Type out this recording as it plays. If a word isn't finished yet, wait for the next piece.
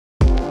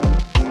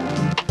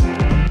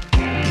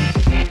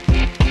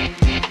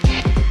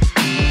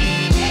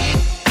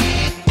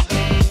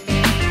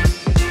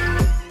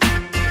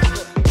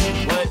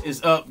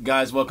is up,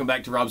 guys? Welcome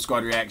back to Rob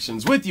Squad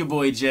Reactions with your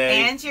boy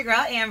Jay. And your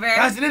girl Amber.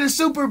 Guys, it is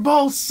Super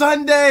Bowl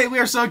Sunday. We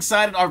are so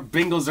excited. Our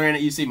Bengals are in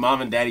it. You see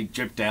Mom and Daddy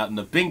dripped out in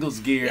the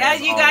Bengals gear.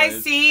 As you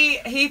guys see,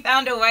 he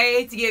found a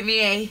way to get me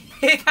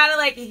a kind of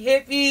like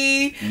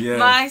hippie,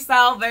 my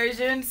style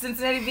version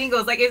Cincinnati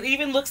Bengals. Like, it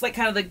even looks like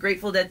kind of the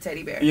Grateful Dead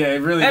teddy bear. Yeah,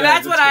 it really does. And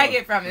that's what I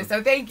get from it,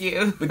 so thank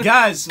you. But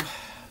guys,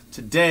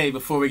 today,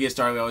 before we get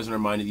started, we always want to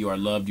remind you that you are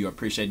loved, you are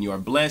appreciated, and you are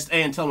blessed.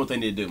 And tell them what they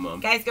need to do, Mom.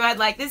 Guys, go ahead,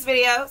 like this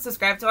video,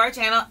 subscribe to our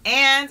channel,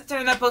 and turn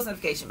on that post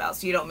notification bell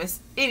so you don't miss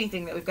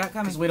anything that we've got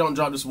coming. Because we don't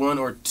drop just one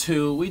or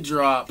two. We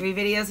drop 3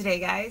 videos a day,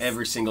 guys.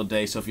 Every single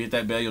day. So if you hit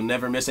that bell, you'll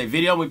never miss a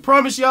video. And we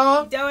promise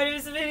y'all, don't want to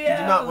miss a video. You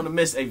do not want to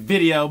miss a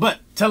video. But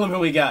tell them who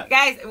we got.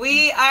 Guys,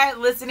 we are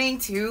listening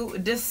to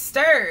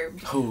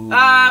Disturbed.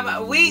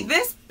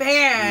 This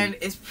band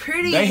is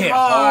pretty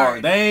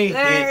hard.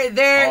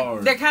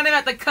 They're kind of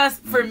at the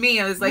cusp for me.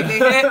 It was like they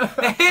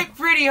hit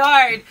pretty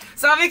hard.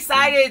 So I'm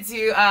excited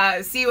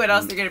to see what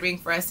else they're gonna bring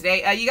for us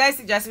today. You guys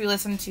suggested we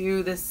listen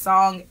to this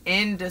song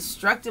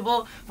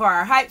Indestructible for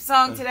our hype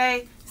song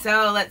today.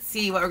 So let's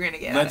see what we're gonna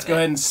get. Let's go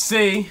ahead and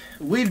see.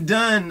 We've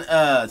done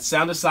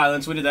Sound of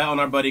Silence. We did that on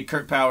our buddy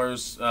Kurt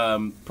Powers'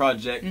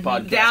 project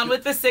podcast. Down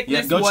with the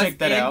Sickness. Yeah, go check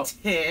that out.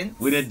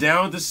 We did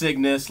Down with the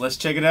Sickness. Let's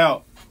check it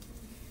out.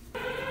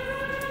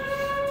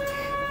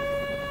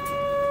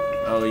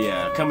 Oh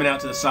yeah, coming out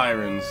to the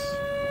sirens.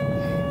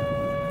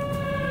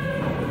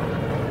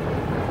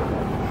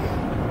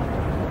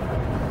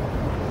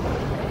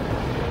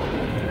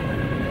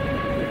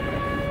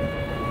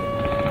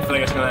 I feel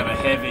like it's gonna have a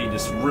heavy,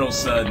 just real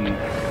sudden.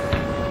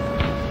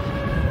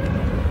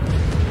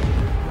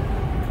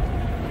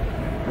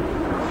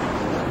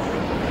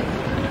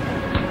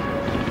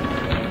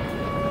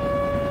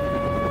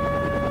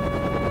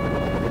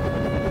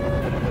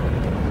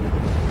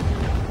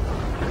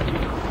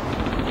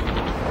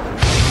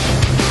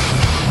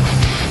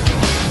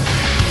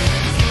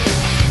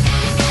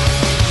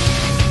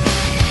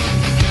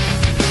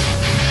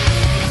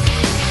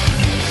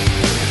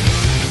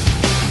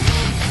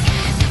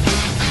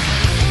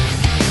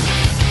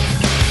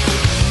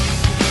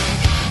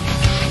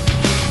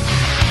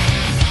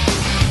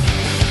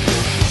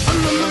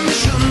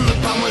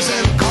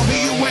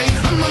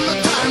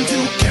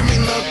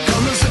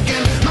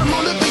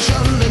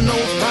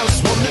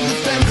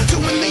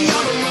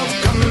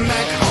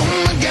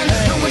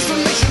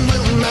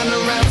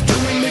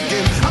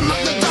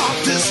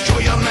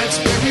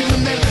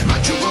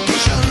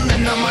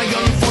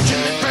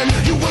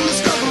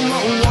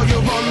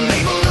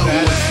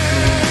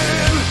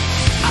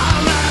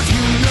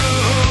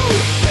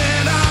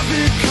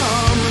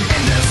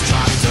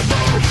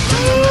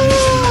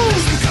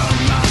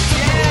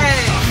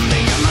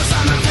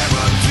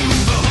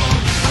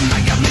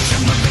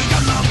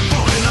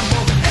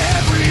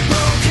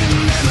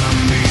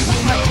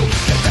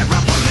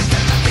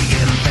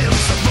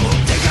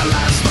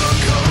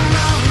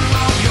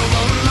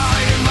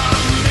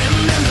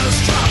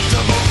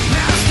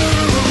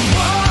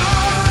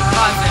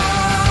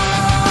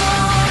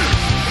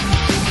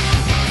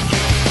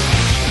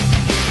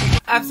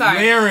 I'm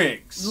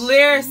sorry.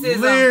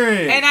 Lyricism.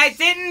 And I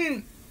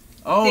didn't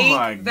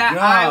think that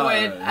I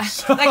would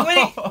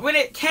like when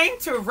it came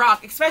to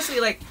rock, especially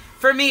like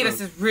for me, this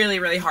is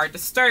really hard.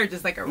 Disturbed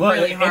is like a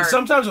really hard. And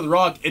sometimes with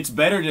rock, it's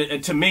better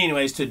to me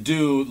anyways to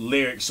do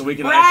lyrics so we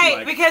can actually,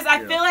 like, because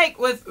I feel like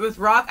with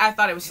rock, I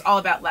thought it was just all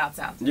about loud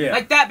sounds. Yeah.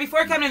 Like that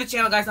before coming to the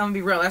channel, guys. I'm gonna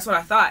be real. That's what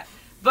I thought.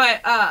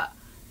 But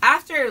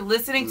after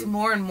listening to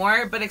more and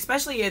more, but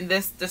especially in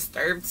this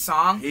Disturbed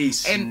song,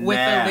 and with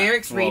the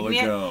lyrics reading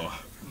it.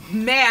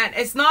 Man,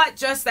 it's not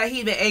just that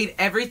he made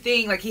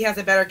everything, like he has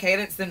a better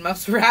cadence than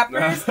most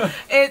rappers.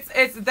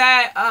 it's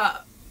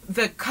that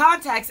the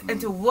context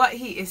into what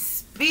he is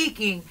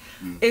speaking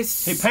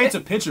is... He paints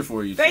a picture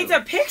for you. Paints a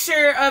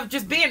picture of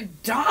just being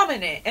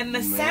dominant, and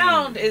the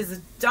sound is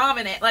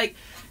dominant. Like,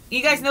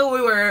 you guys know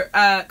we were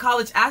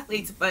college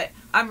athletes, but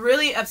I'm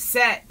really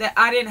upset that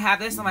I didn't have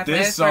this on my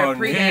playlist for a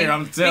pregame.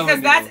 I'm telling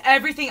because that's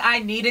everything I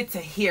needed to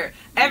hear.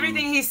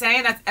 Everything he's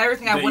saying, that's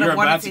everything I would have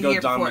wanted to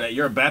hear before.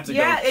 You're about to go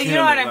Yeah, you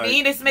know what I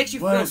mean? This makes you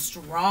feel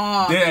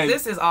strong. Yeah.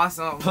 This is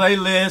awesome.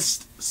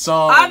 Playlist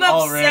song I'm upset.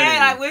 already.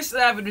 I wish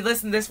that I would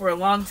listen to this for a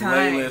long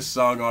time. Playlist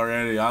song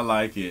already. I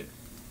like it.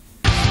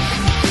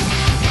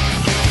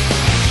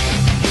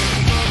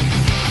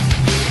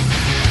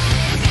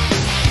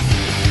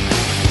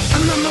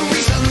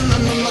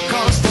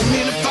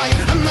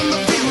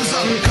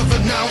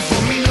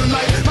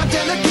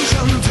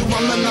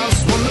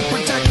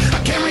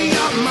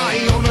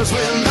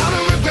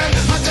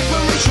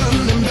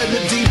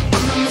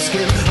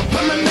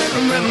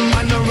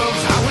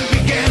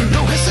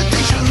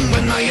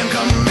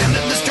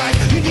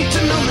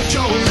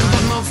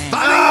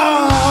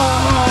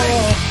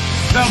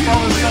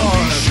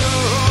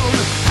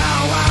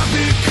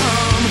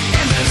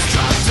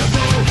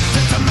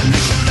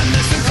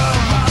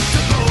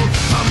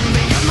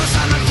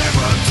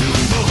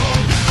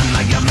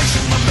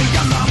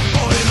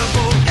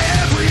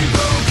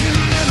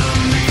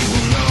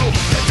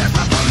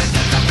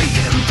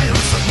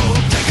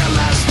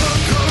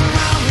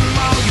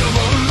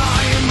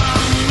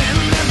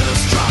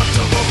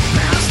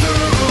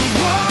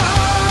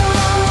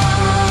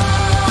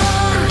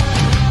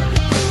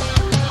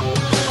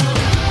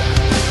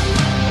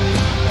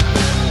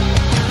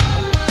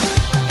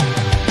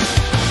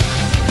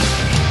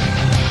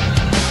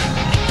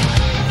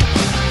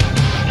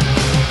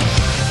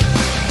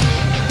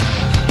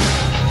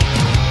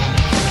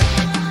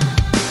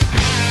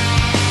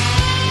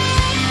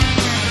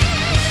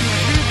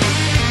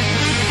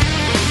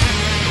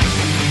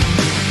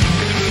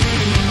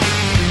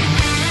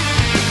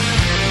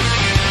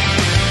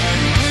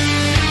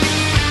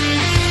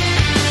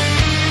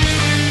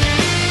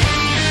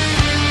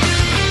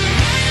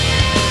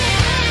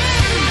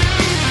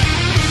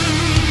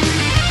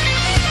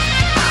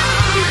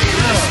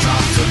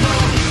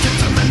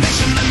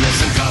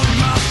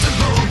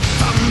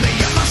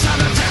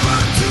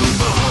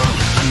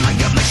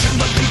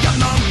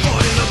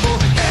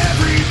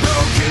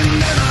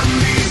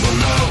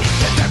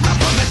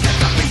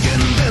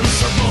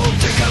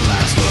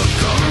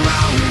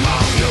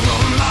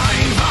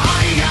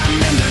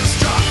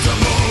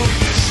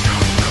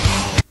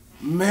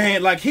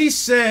 like he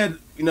said,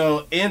 you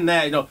know, in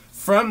that, you know,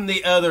 from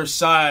the other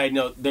side, you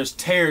know, there's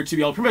terror to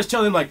be able. Pretty much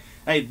telling them like,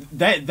 hey,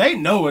 they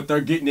know what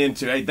they're getting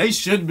into. Hey, they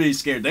should be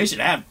scared. They should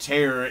have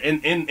terror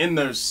in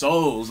their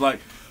souls. Like,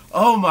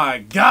 oh my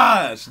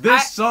gosh,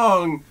 this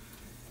song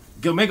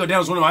may go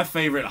down as one of my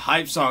favorite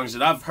hype songs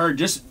that I've heard.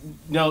 Just,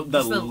 you know,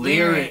 the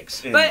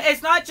lyrics. But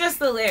it's not just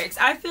the lyrics.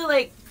 I feel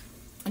like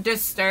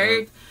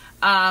Disturbed.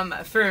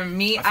 For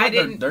me, I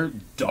didn't. They're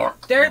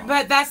dark.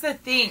 But that's the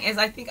thing is,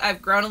 I think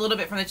I've grown a little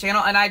bit from the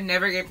channel, and I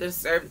never gave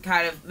Disturbed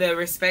kind of the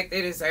respect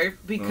they deserve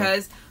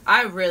because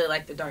I really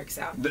like the dark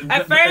sound.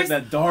 At first,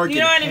 that dark, you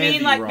know what I heavy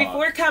mean? Like rock.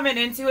 Before coming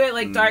into it,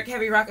 like dark,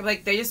 heavy rock,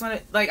 like they just want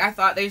to, like I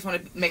thought they just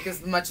want to make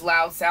as much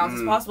loud sounds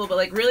as possible. But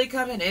like really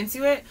coming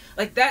into it,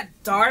 like that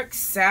dark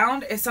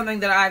sound is something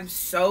that I'm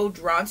so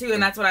drawn to,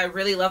 and that's what I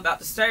really love about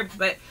Disturbed.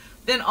 But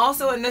then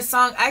also in this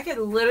song, I could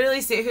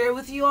literally sit here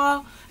with you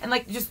all and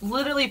like just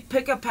literally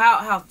pick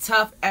apart how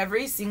tough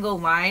every single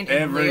line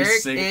and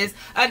lyric is.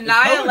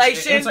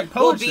 Annihilation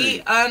will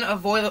be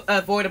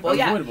unavoidable.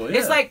 Yeah.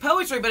 It's like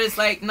poetry, but it's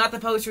like not the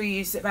poetry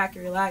you sit back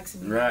and relax.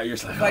 And right, you're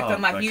just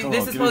like,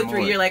 this is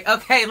poetry. You're like,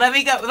 okay, let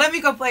me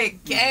go play a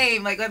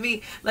game. Like let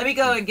me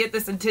go and get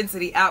this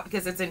intensity out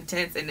because it's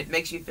intense and it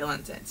makes you feel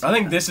intense. I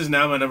think this is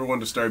now my #1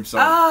 Disturbed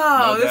song.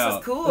 Oh, this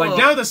is cool. Like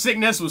Down the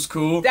Sickness was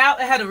cool. That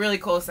had a really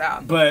cool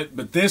sound. But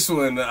this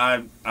one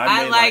I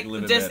like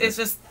just it's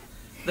just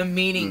the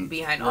meaning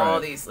behind all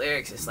these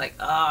lyrics. It's like,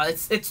 oh,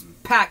 it's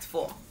packed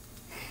full.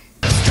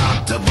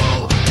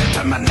 Indestructible,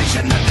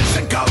 determination that is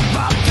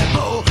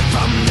incorruptible.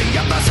 From the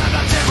other side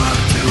of terror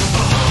to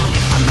behold,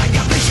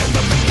 annihilation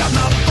will be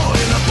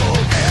unavoidable.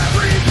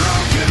 Every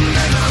broken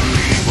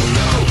enemy will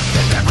know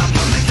that they're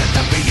unbelieved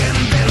to be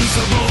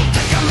invincible.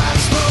 Take a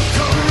last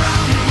look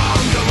around, while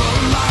you're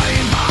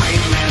alive.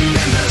 I'm an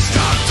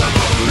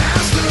indestructible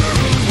master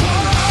of war.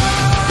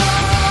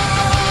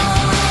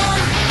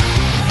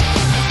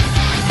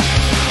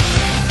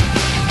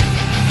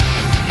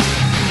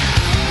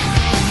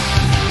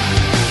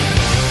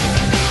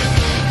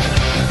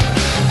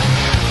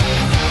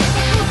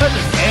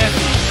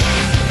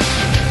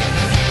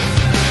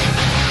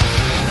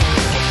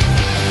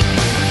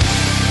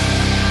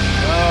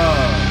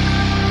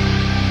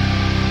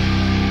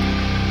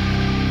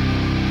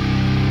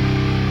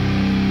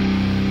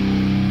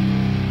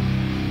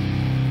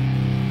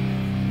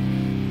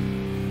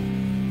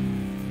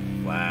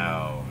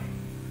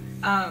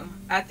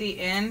 At the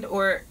end,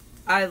 or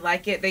I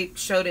like it, they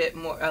showed it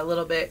more a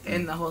little bit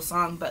in the whole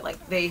song, but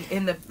like they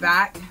in the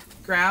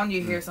background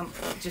you hear some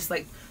just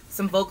like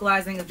some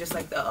vocalizing of just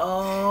like the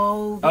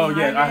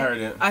I heard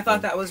it. I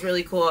thought that was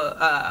really cool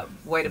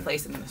way to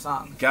place it in the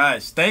song.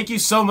 Guys, thank you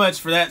so much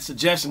for that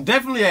suggestion.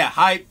 Definitely a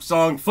hype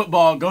song,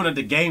 football going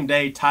into game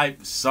day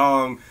type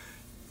song.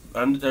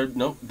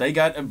 Nope, they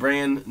got a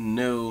brand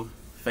new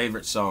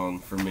favorite song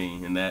for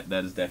me, and that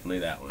is definitely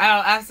that one.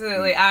 Oh,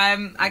 absolutely.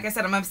 I'm like I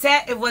said, I'm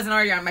upset it wasn't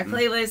already on my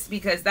playlist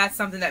because that's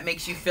something that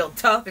makes you feel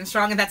tough and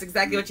strong, and that's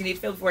exactly what you need to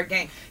feel before a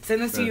game.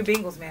 Send this to your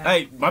Bengals, man.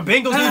 Hey, my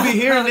Bengals need to be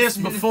hearing this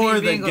before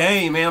the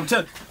game, man. I'm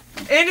telling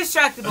you.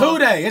 Indestructible. Who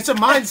day? It's a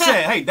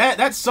mindset. Hey,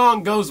 that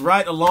song goes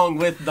right along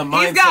with the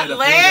mindset. He's got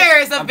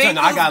layers of Bengals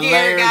I got gear,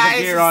 layers guys.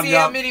 of gear on. See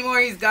how many more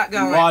he's got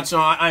going. Watch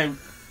on.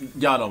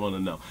 Y'all don't want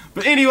to know.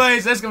 But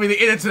anyways, that's going to be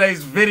the end of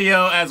today's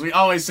video. As we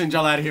always send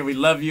y'all out of here, we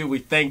love you, we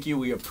thank you,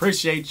 we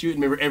appreciate you.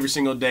 Remember, every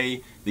single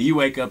day that you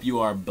wake up,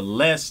 you are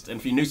blessed.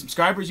 And for you new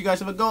subscribers, you guys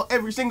have a goal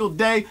every single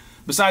day.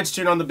 Besides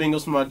cheering on the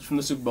Bengals from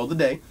the Super Bowl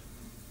today,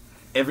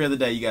 every other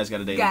day you guys got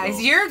a day.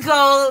 Guys, your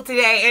goal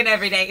today and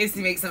every day is to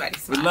make somebody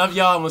smile. We love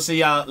y'all, and we'll see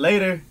y'all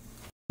later.